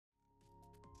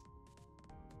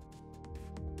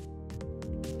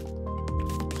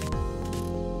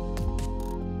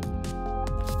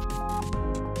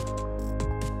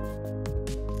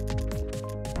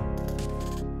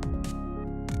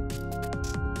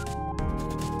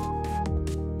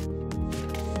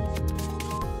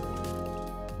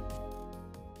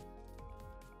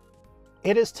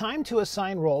It is time to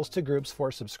assign roles to groups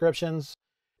for subscriptions,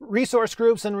 resource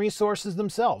groups, and resources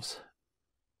themselves.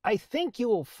 I think you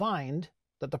will find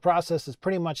that the process is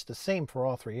pretty much the same for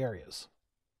all three areas.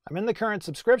 I'm in the current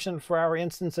subscription for our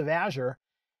instance of Azure,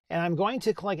 and I'm going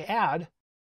to click Add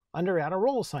under Add a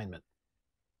Role Assignment.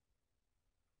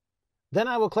 Then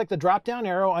I will click the drop-down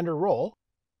arrow under Role,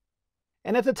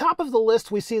 and at the top of the list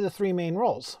we see the three main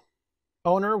roles.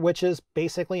 Owner, which is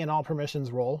basically an all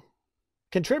permissions role.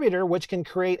 Contributor, which can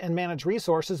create and manage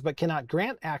resources but cannot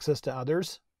grant access to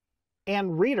others.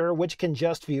 And Reader, which can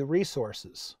just view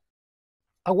resources.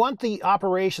 I want the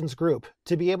operations group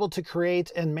to be able to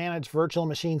create and manage virtual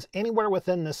machines anywhere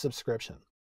within this subscription.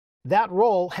 That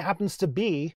role happens to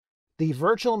be the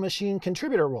virtual machine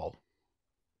contributor role.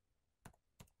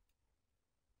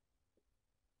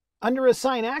 Under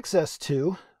Assign Access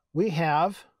To, we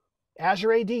have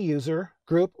Azure AD User,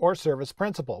 Group, or Service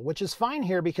Principal, which is fine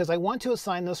here because I want to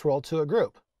assign this role to a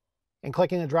group. And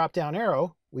clicking the drop-down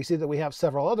arrow, we see that we have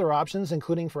several other options,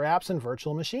 including for apps and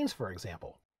virtual machines, for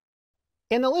example.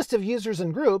 In the list of users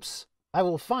and groups, I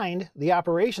will find the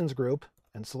operations group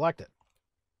and select it.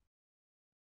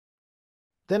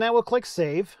 Then I will click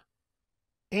Save.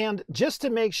 And just to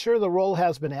make sure the role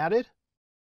has been added,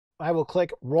 I will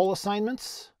click Role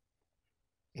Assignments.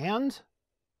 And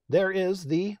there is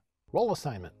the role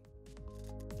assignment.